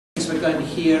we're going to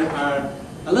hear are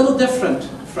a little different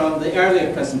from the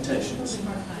earlier presentations.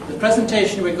 The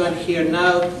presentation we're going to hear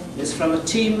now is from a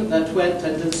team that went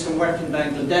and did some work in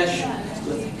Bangladesh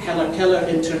with Keller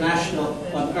International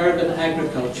on urban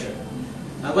agriculture.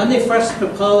 When they first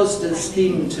proposed this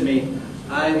theme to me,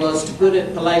 I was, to put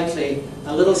it politely,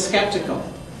 a little skeptical.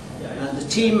 And the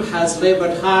team has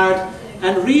laboured hard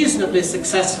and reasonably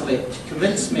successfully to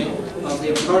convince me of the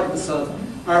importance of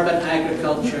urban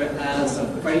agriculture as a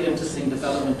very interesting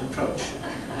development approach.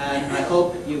 And I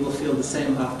hope you will feel the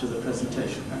same after the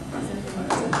presentation.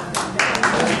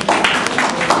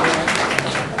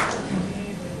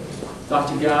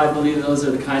 Dr. Gao, I believe those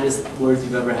are the kindest words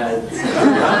you've ever had in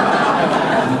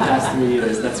the past 3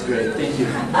 years. That's great. Thank you.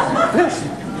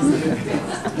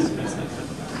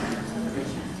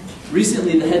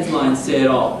 Recently, the headlines say it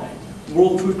all.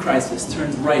 World food crisis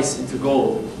turns rice into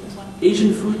gold.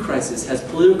 Asian food crisis has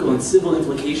political and civil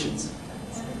implications.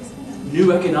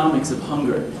 New economics of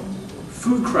hunger.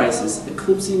 Food crisis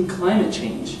eclipsing climate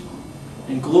change.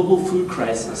 And global food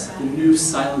crisis, the new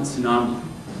silent tsunami.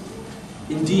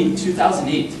 Indeed,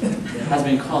 2008 has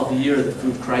been called the year of the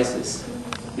food crisis.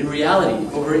 In reality,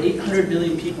 over 800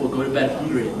 million people go to bed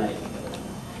hungry at night.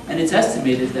 And it's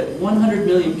estimated that 100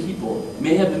 million people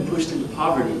may have been pushed into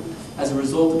poverty as a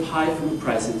result of high food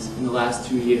prices in the last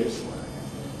 2 years.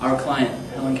 Our client,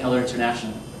 Helen Keller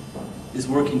International, is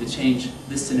working to change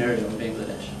this scenario in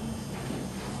Bangladesh.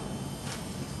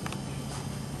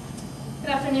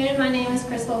 Good afternoon, my name is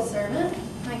Krystal Sirman.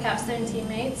 My Capstone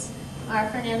teammates are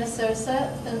Fernanda,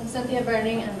 Sosa, Cynthia,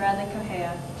 Berning, and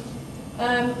Corrêa.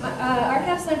 Our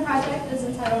Capstone project is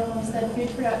entitled Homestead Food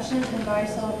Production in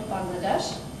Barisal,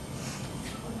 Bangladesh.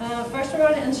 First, we're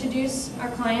going to introduce our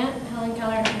client, Helen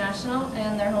Keller International,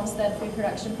 and their Homestead Food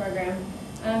Production Program.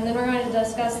 Then we're going to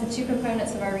discuss the two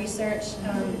components of our research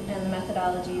and the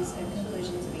methodologies and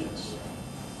conclusions of each.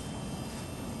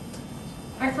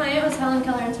 Our client was Helen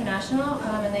Keller International,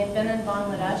 and they've been in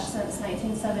Bangladesh since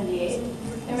 1978.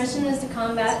 Their mission is to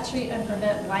combat, treat, and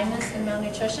prevent blindness and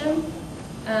malnutrition,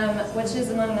 which is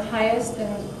among the highest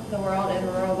in the world in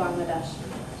rural Bangladesh.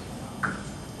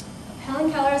 Helen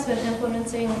Keller has been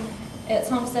implementing its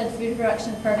Homestead Food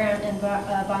Production Program in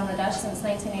Bangladesh since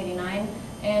 1989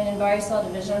 and in Barisal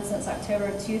Division since October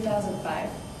of 2005.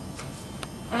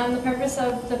 The purpose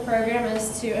of the program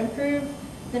is to improve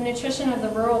the nutrition of the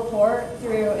rural poor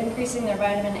through increasing their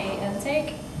vitamin A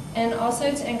intake and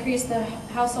also to increase the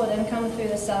household income through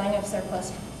the selling of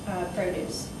surplus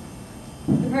produce.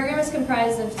 The program is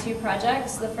comprised of two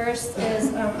projects. The first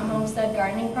is a homestead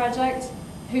gardening project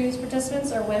whose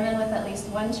participants are women with at least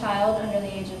one child under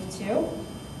the age of 2.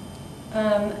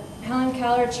 Helen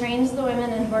Keller trains the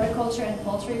women in horticulture and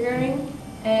poultry rearing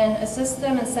and assists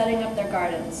them in setting up their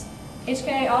gardens.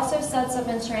 HKA also sets up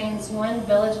and trains one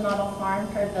village model farm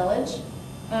per village,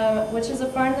 which is a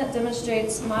farm that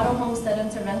demonstrates model homestead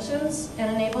interventions and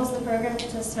enables the program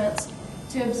participants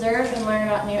to observe and learn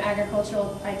about new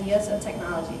agricultural ideas and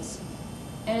technologies.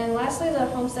 And lastly, the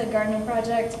Homestead Gardening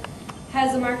Project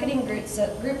has a marketing group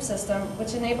system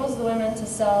which enables the women to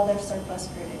sell their surplus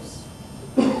produce.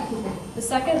 The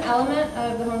second element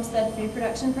of the Homestead Food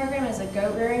Production Program is a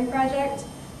goat rearing project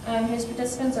whose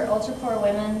participants are ultra-poor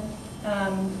women.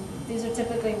 These are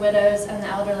typically widows and the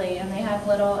elderly, and they have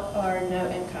little or no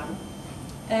income.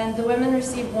 And the women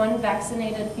receive one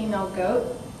vaccinated female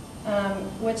goat,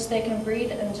 which they can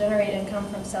breed and generate income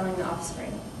from selling the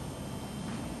offspring.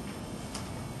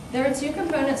 There were two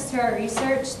components to our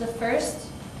research. The first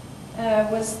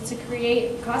was to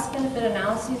create cost-benefit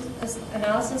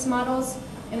analysis models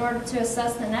in order to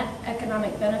assess the net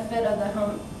economic benefit of the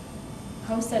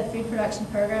Homestead Food Production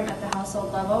Program at the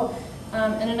household level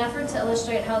in an effort to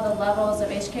illustrate how the levels of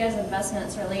HKA's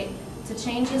investments relate to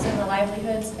changes in the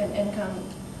livelihoods and income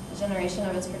generation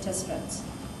of its participants.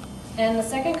 And the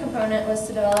second component was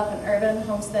to develop an urban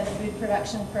homestead food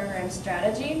production program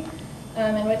strategy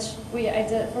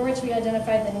for which we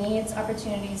identified the needs,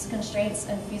 opportunities, constraints,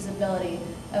 and feasibility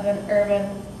of an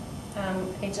urban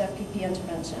HFPP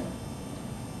intervention.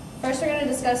 First, we're going to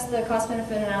discuss the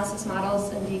cost-benefit analysis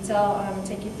models in detail,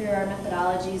 take you through our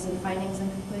methodologies and findings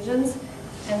and conclusions,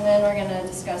 and then we're going to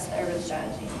discuss the urban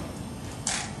strategy.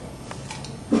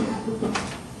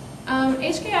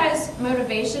 HKI's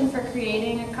motivation for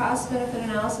creating a cost-benefit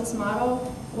analysis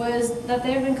model was that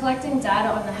they have been collecting data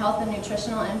on the health and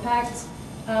nutritional impact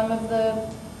of the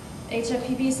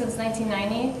HFPP since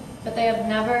 1990, but they have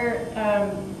never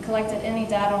collected any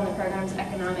data on the program's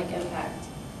economic impact.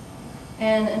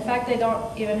 And in fact, they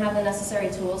don't even have the necessary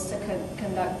tools to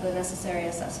conduct the necessary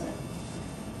assessment.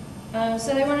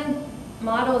 So they wanted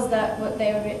models that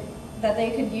that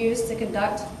they could use to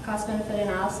conduct cost-benefit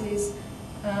analyses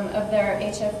of their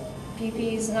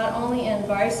HFPPs, not only in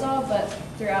Barisal, but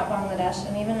throughout Bangladesh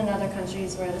and even in other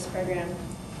countries where this program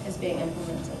is being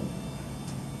implemented.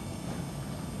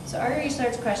 So our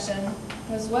research question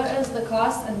was, what is the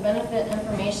cost and benefit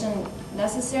information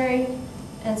necessary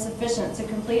and sufficient to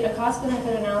complete a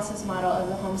cost-benefit analysis model of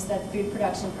the homestead food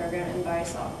production program in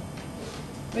Barisal?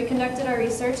 We conducted our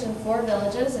research in 4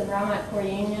 villages in Ramatpur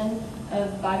Union of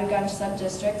Baduganj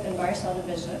Sub-District and Barisal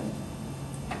Division.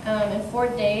 In 4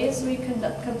 days, we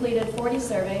completed 40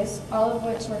 surveys, all of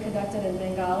which were conducted in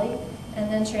Bengali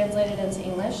and then translated into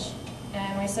English.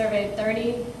 And we surveyed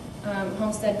 30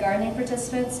 homestead gardening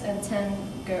participants and 10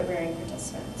 goat rearing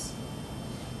participants.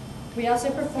 We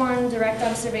also performed direct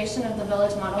observation of the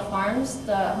village model farms,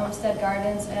 the homestead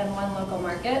gardens, and 1 local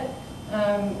market,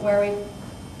 where we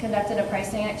conducted a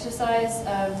pricing exercise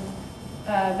of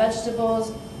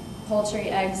vegetables, poultry,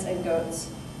 eggs, and goats.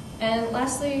 And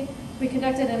lastly, we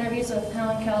conducted interviews with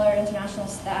Helen Keller International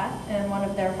staff and one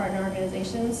of their partner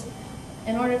organizations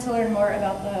in order to learn more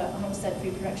about the homestead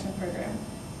food production program.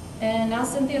 And now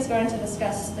Cynthia is going to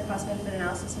discuss the cost-benefit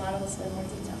analysis models in more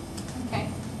detail. Okay.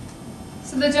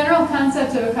 So the general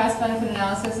concept of a cost-benefit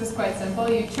analysis is quite simple.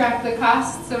 You track the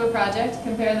costs of a project,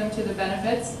 compare them to the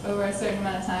benefits over a certain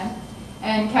amount of time,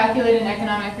 and calculate an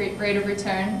economic rate of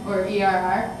return, or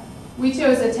ERR. We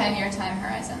chose a 10-year time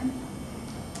horizon.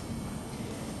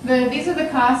 These are the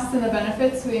costs and the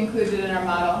benefits we included in our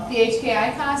model. The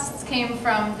HKI costs came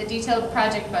from the detailed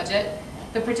project budget.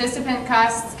 The participant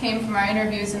costs came from our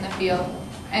interviews in the field.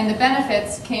 And the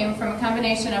benefits came from a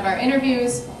combination of our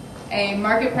interviews, a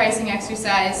market pricing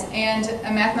exercise, and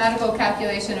a mathematical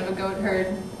calculation of a goat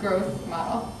herd growth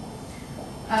model.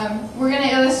 We're going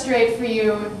to illustrate for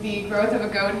you the growth of a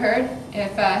goat herd.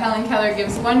 If Helen Keller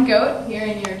gives 1 goat here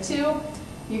in year 2,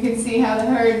 you can see how the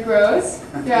herd grows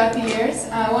throughout the years.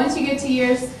 Once you get to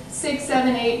years 6,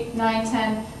 7, 8, 9,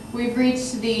 10, we've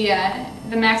reached the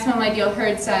maximum ideal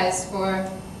herd size for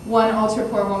 1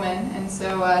 ultra-poor woman, and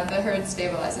so the herd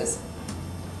stabilizes.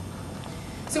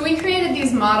 So we created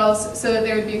these models so that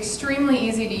they would be extremely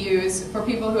easy to use for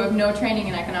people who have no training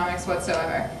in economics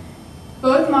whatsoever.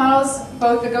 Both models,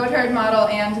 both the goat herd model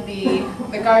and the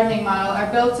gardening model,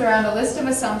 are built around a list of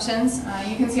assumptions.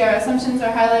 You can see our assumptions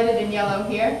are highlighted in yellow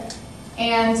here.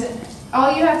 And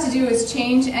all you have to do is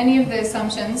change any of the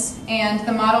assumptions, and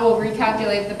the model will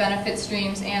recalculate the benefit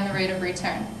streams and the rate of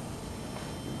return.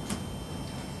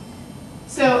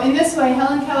 So in this way,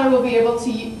 Helen Keller will be able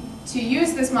to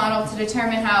use this model to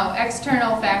determine how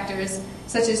external factors,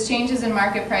 such as changes in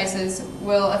market prices,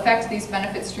 will affect these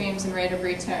benefit streams and rate of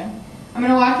return. I'm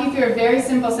going to walk you through a very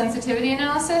simple sensitivity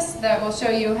analysis that will show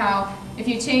you how, if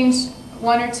you change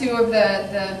 1 or 2 of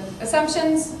the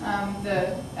assumptions,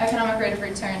 the economic rate of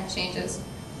return changes.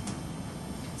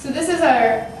 So this is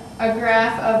a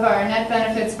graph of our net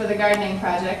benefits for the gardening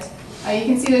project. You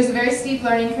can see there's a very steep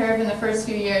learning curve in the first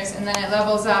few years, and then it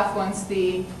levels off once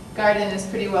the garden is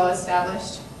pretty well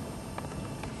established.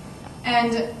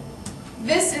 And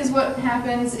this is what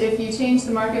happens if you change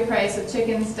the market price of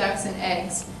chickens, ducks, and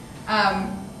eggs.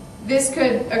 This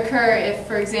could occur if,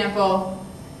 for example,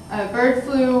 bird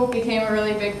flu became a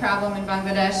really big problem in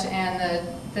Bangladesh and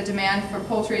the demand for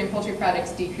poultry and poultry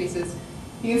products decreases.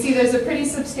 You can see there's a pretty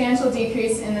substantial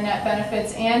decrease in the net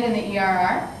benefits and in the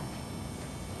ERR.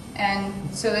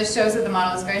 And so this shows that the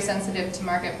model is very sensitive to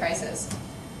market prices.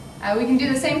 We can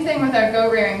do the same thing with our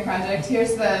goat rearing project.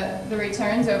 Here's the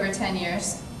returns over 10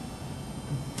 years.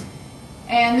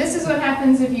 And this is what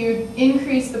happens if you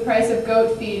increase the price of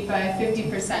goat feed by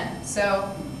 50%. So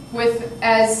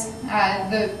as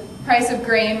the price of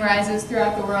grain rises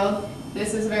throughout the world,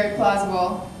 this is a very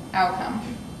plausible outcome.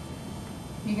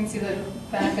 You can see the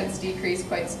benefits decrease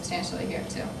quite substantially here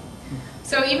too.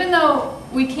 So even though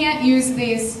we can't use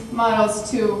these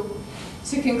models to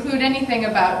conclude anything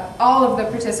about all of the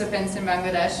participants in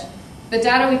Bangladesh, the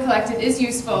data we collected is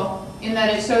useful in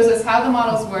that it shows us how the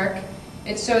models work.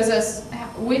 It shows us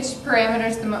which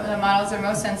parameters the models are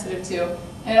most sensitive to.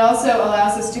 And it also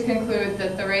allows us to conclude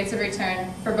that the rates of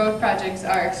return for both projects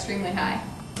are extremely high.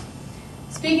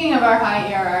 Speaking of our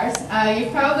high ERRs,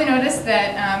 you've probably noticed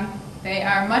that they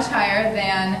are much higher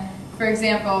than, for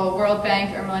example, World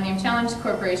Bank or Millennium Challenge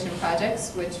Corporation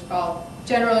projects, which fall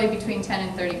generally between 10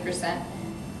 and 30%.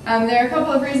 There are a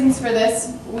couple of reasons for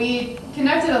this. We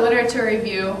conducted a literature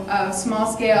review of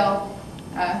small-scale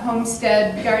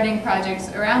homestead gardening projects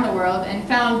around the world and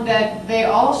found that they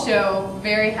all show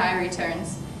very high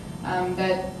returns.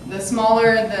 That the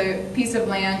smaller the piece of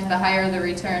land, the higher the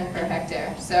return per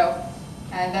hectare. So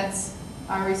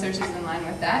our research is in line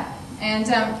with that. And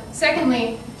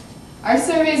secondly, Our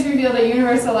surveys revealed a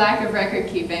universal lack of record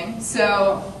keeping,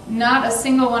 so not a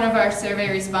single one of our survey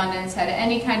respondents had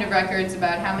any kind of records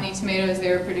about how many tomatoes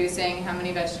they were producing, how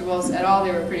many vegetables at all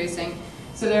they were producing.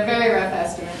 So they're very rough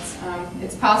estimates.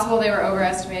 It's possible they were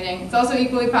overestimating. It's also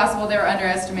equally possible they were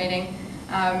underestimating.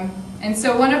 And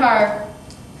so one of our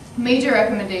major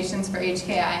recommendations for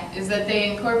HKI is that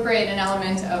they incorporate an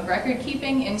element of record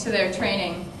keeping into their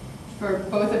training for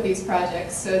both of these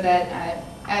projects so that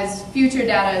as future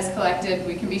data is collected,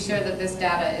 we can be sure that this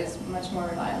data is much more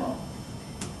reliable.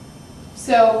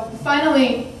 So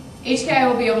finally, HKI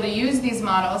will be able to use these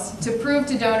models to prove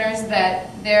to donors that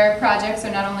their projects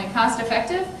are not only cost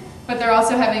effective, but they're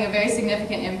also having a very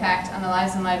significant impact on the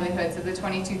lives and livelihoods of the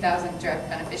 22,000 direct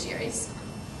beneficiaries.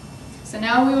 So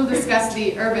now we will discuss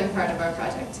the urban part of our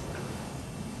project.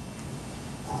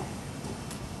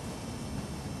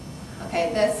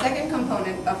 Okay, the second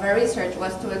component of our research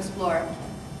was to explore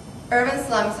urban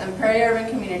slums and peri-urban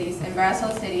communities in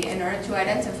Barcelona City in order to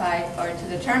identify or to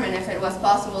determine if it was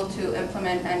possible to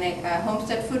implement a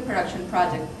homestead food production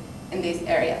project in these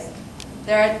areas.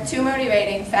 There are two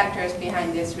motivating factors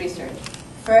behind this research.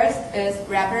 First is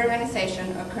rapid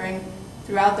urbanization occurring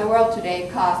throughout the world today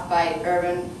caused by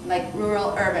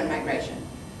rural-urban migration.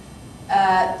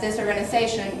 This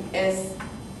urbanization is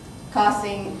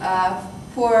causing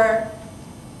poor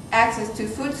access to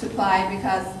food supply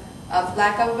because of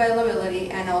lack of availability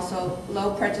and also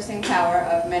low purchasing power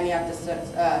of many of the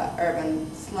urban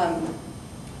slum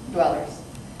dwellers.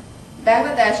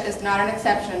 Bangladesh is not an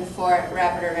exception for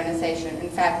rapid urbanization. In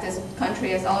fact, this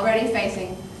country is already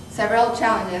facing several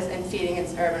challenges in feeding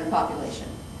its urban population.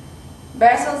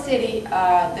 Barcelona City,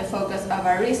 the focus of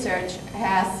our research,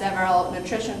 has several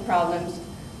nutrition problems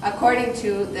according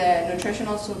to the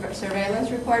nutritional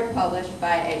surveillance report published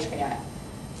by HKI.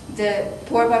 The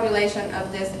poor population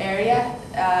of this area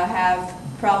have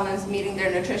problems meeting their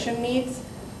nutrition needs,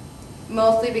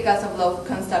 mostly because of low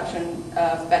consumption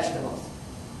of vegetables.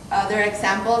 Other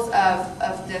examples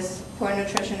of this poor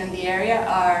nutrition in the area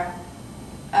are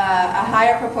a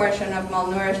higher proportion of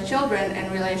malnourished children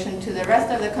in relation to the rest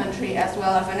of the country, as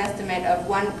well as an estimate of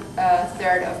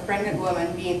 1/3 of pregnant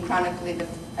women being chronically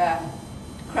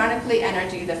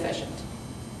energy deficient.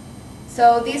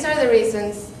 So these are the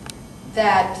reasons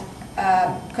that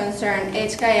concern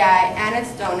HKI and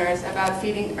its donors about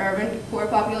feeding urban poor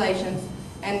populations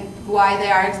and why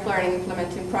they are exploring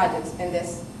implementing projects in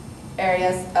these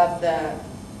areas of the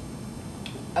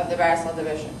Barcelona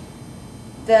division.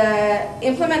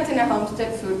 Implementing a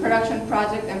homestead food production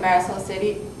project in Barcelona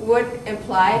City would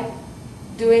imply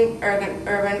doing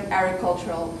urban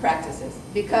agricultural practices,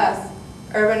 because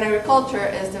urban agriculture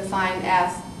is defined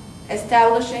as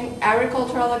establishing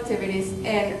agricultural activities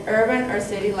in urban or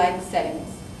city-like settings.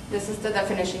 This is the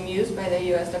definition used by the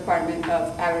U.S. Department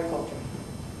of Agriculture.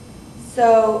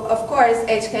 So, of course,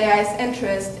 HKI's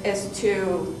interest is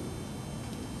to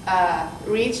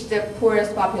reach the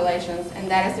poorest populations, and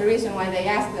that is the reason why they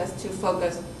asked us to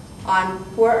focus on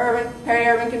poor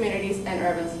peri-urban communities and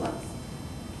urban slums.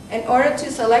 In order to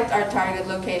select our target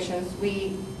locations,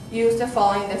 we use the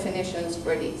following definitions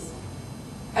for these.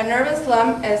 An urban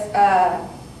slum is a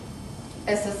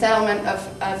settlement of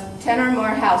 10 or more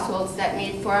households that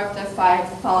meet 4 of the 5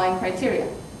 following criteria: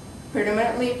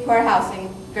 predominantly poor housing,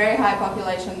 very high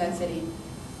population density,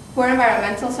 poor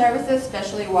environmental services,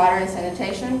 especially water and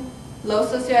sanitation, low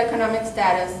socioeconomic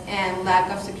status, and lack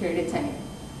of security tenure.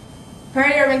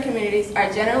 Peri-urban communities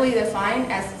are generally defined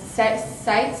as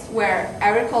sites where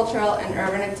agricultural and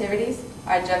urban activities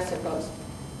are juxtaposed.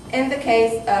 In the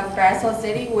case of Barcelona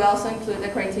City, we also include the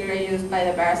criteria used by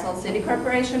the Barcelona City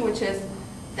Corporation, which is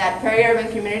that peri-urban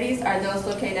communities are those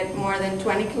located more than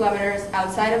 20 kilometers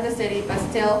outside of the city, but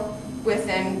still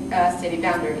within city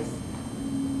boundaries.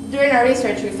 During our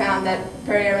research, we found that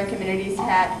peri-urban communities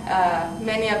had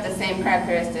many of the same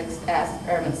characteristics as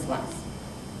urban slums.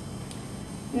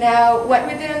 Now, what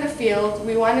we did in the field,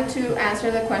 we wanted to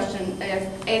answer the question if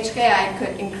HKI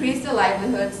could increase the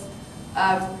livelihoods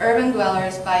of urban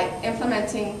dwellers by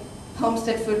implementing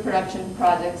homestead food production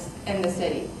projects in the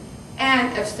city.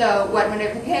 And if so, what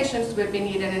modifications would be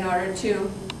needed in order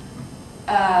to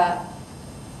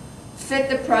fit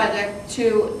the project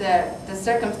to the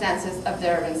circumstances of the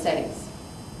urban settings.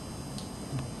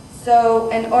 So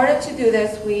in order to do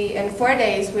this, in 4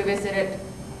 days, we visited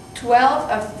 12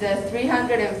 of the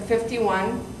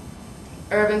 351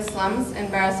 urban slums in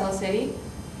Barcelona City.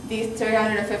 These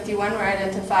 351 were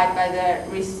identified by the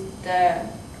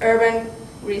Urban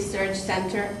Research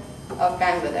Center of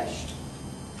Bangladesh.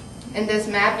 In this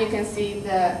map, you can see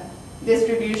the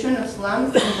distribution of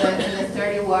slums in the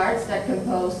 30 wards that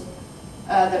compose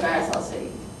the Barcelona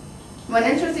City. One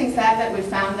interesting fact that we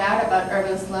found out about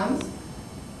urban slums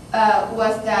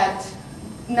was that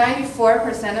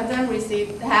 94% of them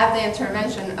have the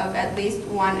intervention of at least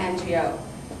one NGO.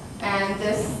 And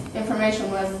this information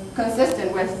was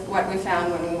consistent with what we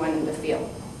found when we went in the field.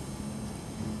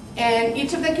 In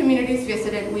each of the communities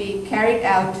visited, we carried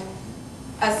out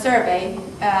a survey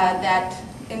that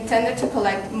intended to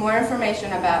collect more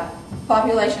information about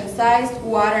population size,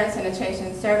 water and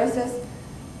sanitation services,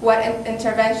 what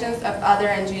interventions of other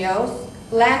NGOs,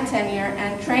 land tenure,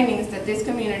 and trainings that these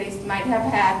communities might have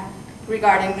had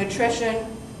regarding nutrition,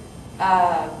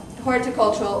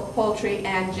 horticultural, poultry,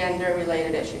 and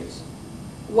gender-related issues.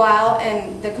 While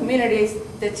in the communities,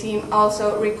 the team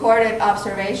also recorded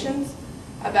observations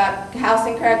about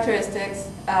housing characteristics,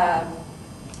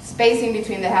 spacing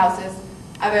between the houses,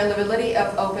 availability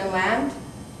of open land,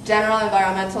 general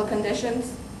environmental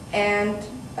conditions, and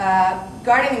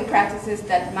gardening practices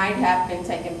that might have been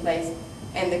taking place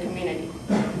in the community.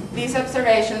 These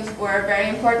observations were very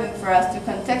important for us to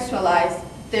contextualize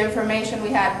the information we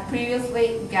had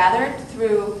previously gathered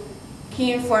through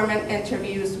key informant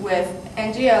interviews with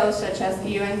NGOs such as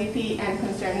UNDP and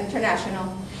Concern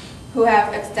International, who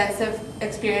have extensive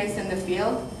experience in the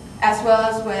field, as well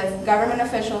as with government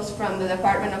officials from the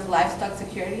Department of Livestock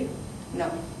Security, the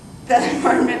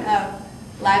Department of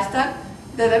Livestock,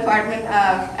 the Department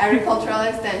of Agricultural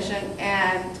Extension,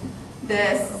 and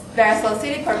this Berning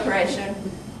City Corporation,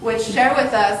 which share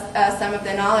with us some of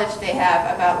the knowledge they have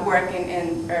about working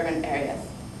in urban areas.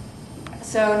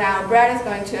 So now Brad is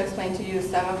going to explain to you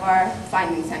some of our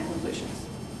findings and conclusions.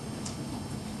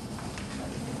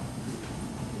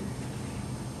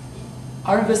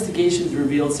 Our investigations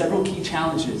revealed several key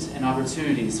challenges and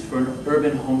opportunities for an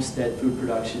urban homestead food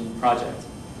production project.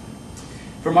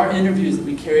 From our interviews that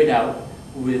we carried out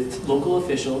with local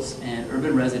officials and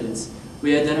urban residents,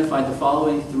 we identified the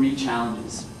following 3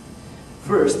 challenges.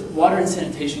 First, water and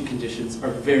sanitation conditions are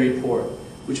very poor,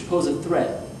 which pose a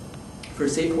threat for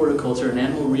safe horticulture and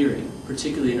animal rearing,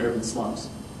 particularly in urban slums.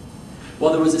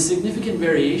 While there was a significant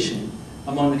variation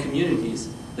among the communities,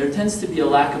 there tends to be a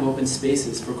lack of open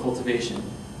spaces for cultivation,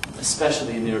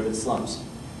 especially in the urban slums.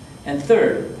 And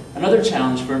third, another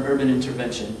challenge for an urban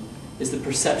intervention is the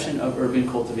perception of urban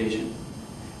cultivation.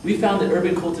 We found that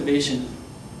urban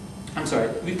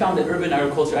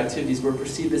agricultural activities were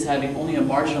perceived as having only a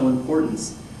marginal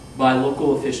importance by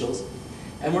local officials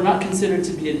and were not considered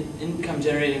to be an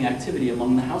income-generating activity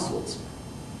among the households.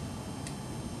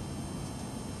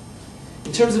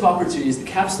 In terms of opportunities, the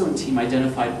Capstone team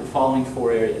identified the following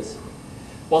 4 areas.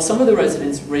 While some of the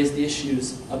residents raised the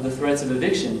issues of the threats of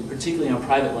eviction, particularly on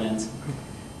private lands,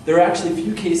 there are actually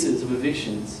few cases of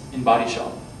evictions in body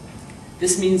shop.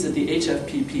 This means that the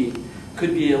HFPP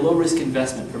could be a low-risk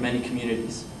investment for many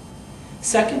communities.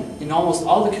 Second, in almost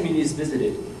all the communities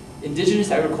visited, indigenous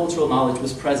agricultural knowledge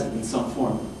was present in some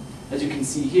form. As you can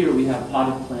see here, we have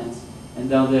potted plants, and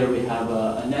down there we have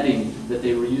a netting that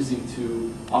they were using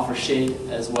to offer shade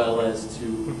as well as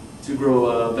to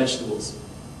grow vegetables.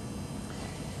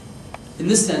 In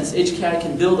this sense, HKI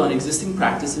can build on existing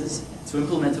practices to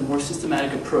implement a more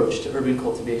systematic approach to urban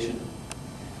cultivation.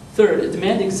 Third, a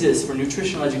demand exists for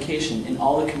nutritional education in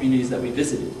all the communities that we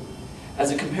visited. As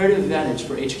a comparative advantage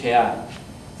for HKI,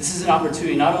 this is an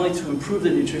opportunity not only to improve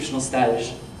the nutritional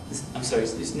status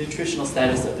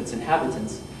of its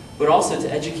inhabitants, but also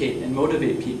to educate and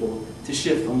motivate people to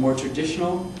shift from more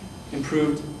traditional,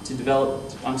 traditional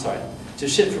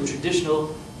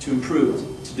to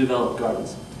improved to developed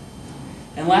gardens.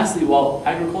 And lastly, while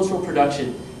agricultural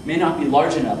production may not be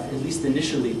large enough, at least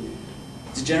initially,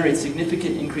 to generate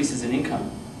significant increases in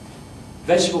income,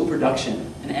 vegetable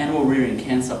production and animal rearing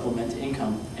can supplement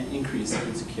income and increase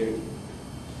food security.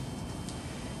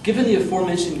 Given the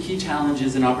aforementioned key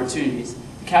challenges and opportunities,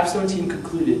 the Capstone team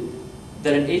concluded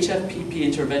that an HFPP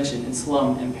intervention in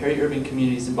slum and peri-urban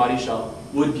communities in Body Shop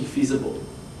would be feasible.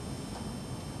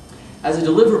 As a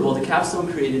deliverable, the Capstone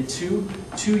created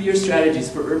two-year strategies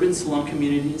for urban slum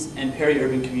communities and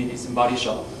peri-urban communities in Body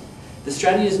Shop. The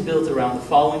strategy is built around the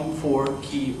following 4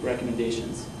 key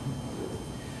recommendations.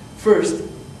 First,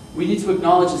 we need to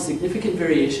acknowledge the significant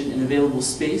variation in available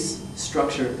space,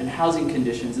 structure, and housing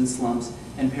conditions in slums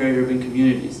and peri-urban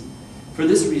communities. For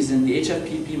this reason, the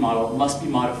HFPP model must be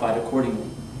modified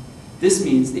accordingly. This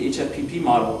means the HFPP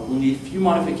model will need few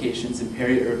modifications in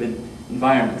peri-urban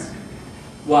environments.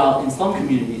 While in slum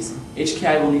communities,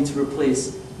 HKI will need to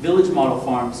replace village model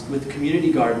farms with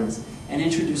community gardens and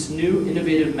introduce new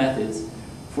innovative methods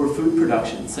for food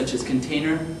production, such as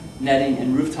container, netting,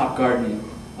 and rooftop gardening,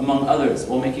 among others,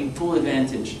 while taking full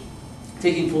advantage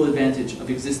of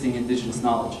existing indigenous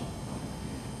knowledge.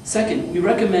 Second, we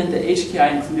recommend that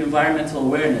HKI include environmental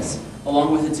awareness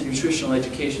along with its nutritional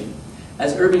education,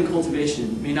 as urban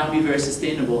cultivation may not be very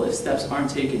sustainable if steps aren't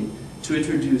taken to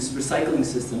introduce recycling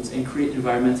systems and create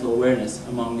environmental awareness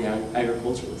among the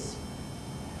agriculturalists.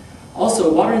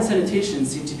 Also, water and sanitation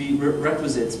seem to be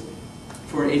requisites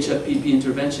for an HFPP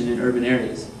intervention in urban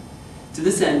areas. To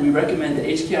this end, we recommend that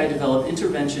HKI develop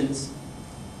interventions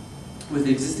with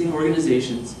existing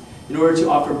organizations in order to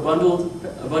offer a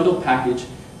bundled package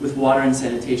with water and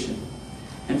sanitation.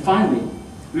 And finally,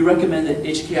 we recommend that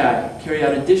HKI carry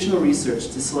out additional research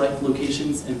to select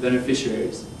locations and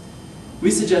beneficiaries.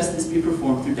 We suggest this be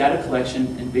performed through data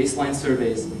collection and baseline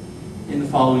surveys in the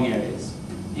following areas: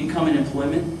 income and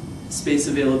employment, space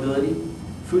availability,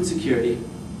 food security,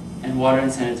 and water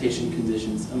and sanitation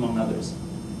conditions, among others.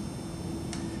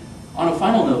 On a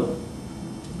final note,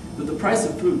 with the price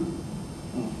of food,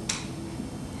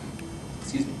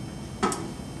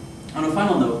 On a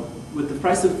final note, with the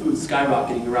price of food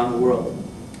skyrocketing around the world,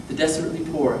 the desperately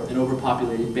poor and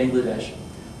overpopulated Bangladesh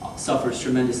suffers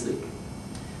tremendously.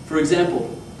 For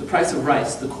example, the price of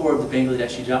rice, the core of the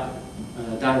Bangladeshi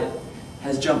diet,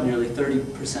 has jumped nearly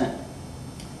 30%.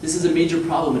 This is a major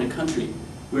problem in a country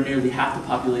where nearly half the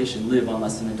population live on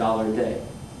less than $1 a day.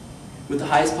 With the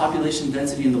highest population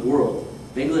density in the world,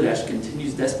 Bangladesh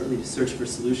continues desperately to search for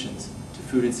solutions to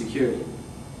food insecurity.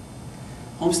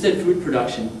 Homestead food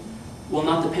production, while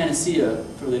not the panacea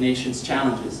for the nation's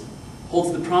challenges,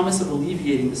 holds the promise of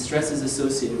alleviating the stresses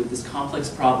associated with this complex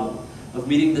problem of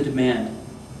meeting the demand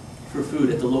for food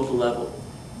at the local level,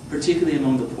 particularly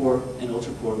among the poor and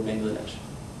ultra-poor of Bangladesh.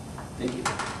 Thank you.